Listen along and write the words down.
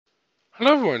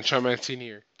Hello everyone, Sean Mancini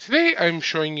here. Today I'm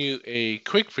showing you a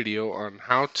quick video on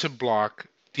how to block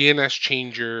DNS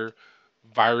changer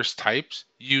virus types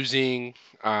using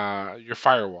your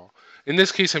firewall. In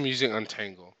this case, I'm using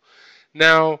Untangle.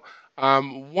 Now,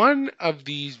 one of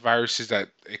these viruses that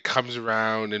it comes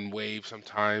around in waves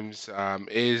sometimes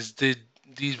is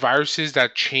these viruses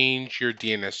that change your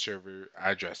DNS server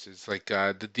addresses. Like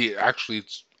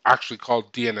it's actually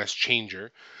called DNS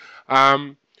changer.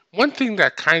 Um, one thing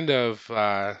that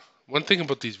one thing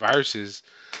about these viruses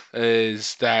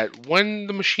is that when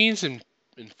the machine's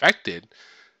infected,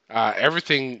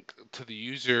 everything to the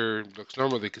user looks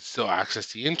normal. They can still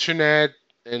access the internet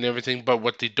and everything, but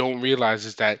what they don't realize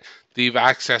is that they've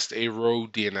accessed a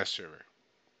rogue DNS server.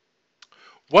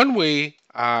 One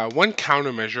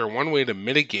countermeasure, one way to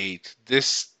mitigate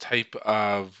this type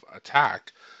of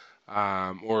attack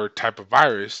or type of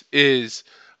virus is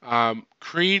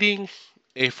creating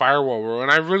a firewall rule, and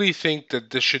I really think that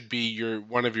this should be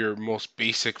one of your most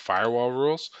basic firewall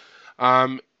rules,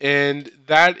 and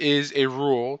that is a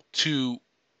rule to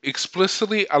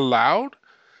explicitly allow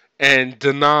and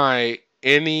deny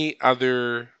any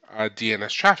other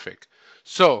DNS traffic.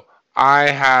 So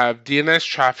I have DNS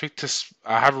traffic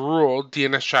I have a rule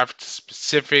DNS traffic to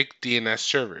specific DNS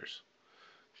servers.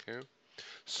 Okay.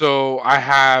 So I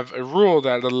have a rule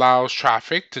that allows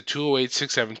traffic to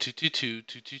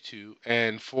 208.67.222.222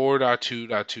 and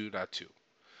 4.2.2.2.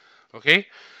 Okay.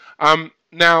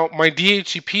 Now my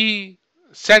DHCP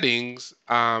settings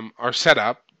are set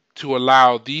up to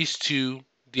allow these two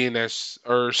DNS,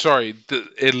 or sorry,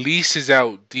 it leases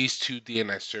out these two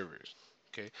DNS servers.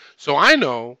 Okay. So I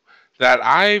know that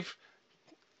I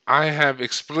have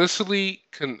explicitly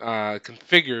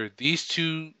configured these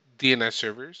two DNS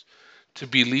servers to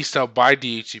be leased out by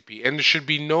DHCP, and there should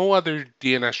be no other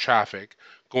DNS traffic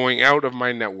going out of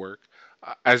my network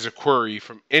as a query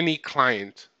from any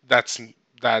client that's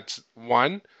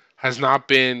one has not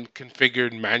been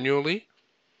configured manually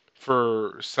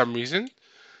for some reason,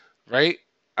 right?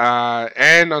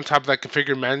 And on top of that,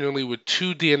 configured manually with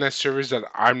two DNS servers that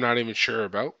I'm not even sure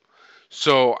about.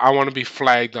 So I want to be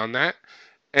flagged on that.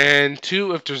 And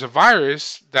two, if there's a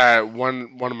virus that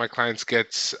one of my clients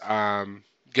gets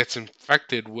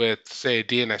infected with, say, a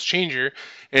DNS changer,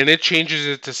 and it changes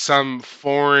it to some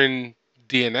foreign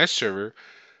DNS server,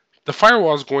 the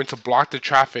firewall is going to block the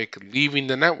traffic leaving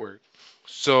the network.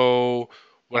 So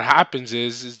what happens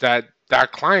is that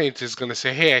that client is going to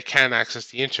say, "Hey, I can't access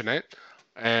the internet."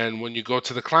 And when you go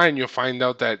to the client, you'll find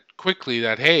out that quickly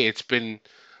that hey,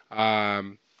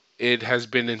 um, it has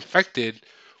been infected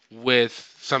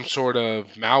with some sort of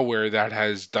malware that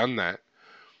has done that.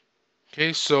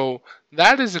 Okay, so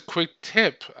that is a quick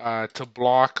tip to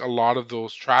block a lot of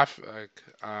those traffic.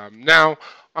 Now,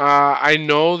 I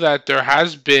know that there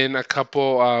has been a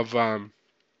couple of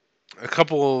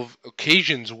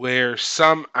occasions where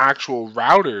some actual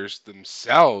routers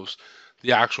themselves,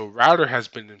 the actual router has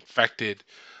been infected.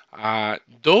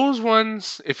 Those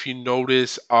ones, if you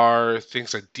notice, are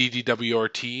things like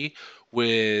DDWRT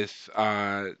with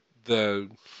the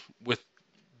with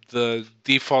the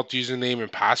default username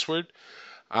and password,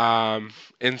 and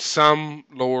some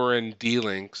lower end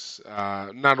D-Links,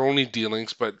 not only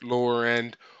D-Links, but lower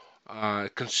end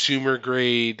consumer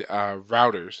grade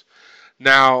routers.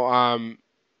 Now,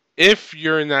 if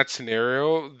you're in that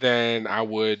scenario, then I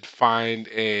would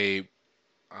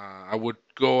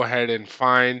go ahead and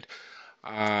find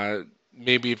uh,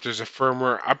 maybe if there's a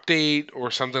firmware update or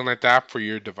something like that for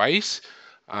your device,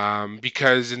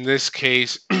 because in this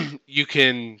case, you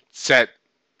can set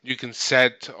you can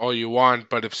set all you want,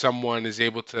 but if someone is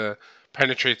able to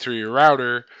penetrate through your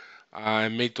router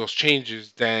and make those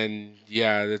changes, then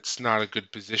yeah, that's not a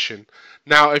good position.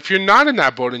 Now, if you're not in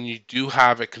that boat and you do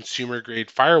have a consumer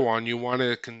grade firewall and you want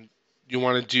to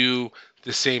do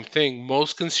the same thing,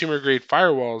 most consumer grade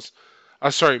routers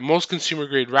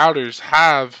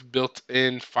have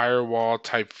built-in firewall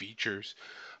type features,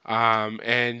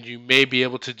 and you may be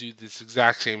able to do this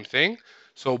exact same thing.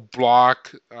 So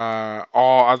block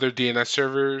all other DNS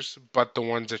servers, but the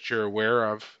ones that you're aware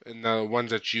of and the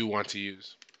ones that you want to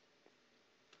use.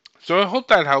 So I hope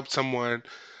that helps someone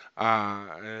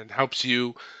and helps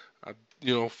you,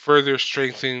 further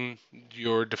strengthen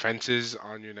your defenses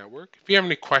on your network. If you have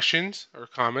any questions or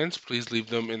comments, please leave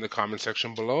them in the comment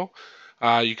section below.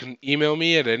 You can email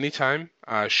me at any time,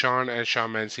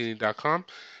 Sean@SeanMancini.com.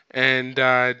 And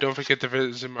don't forget to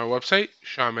visit my website,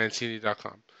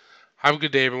 SeanMancini.com. Have a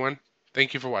good day, everyone.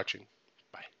 Thank you for watching.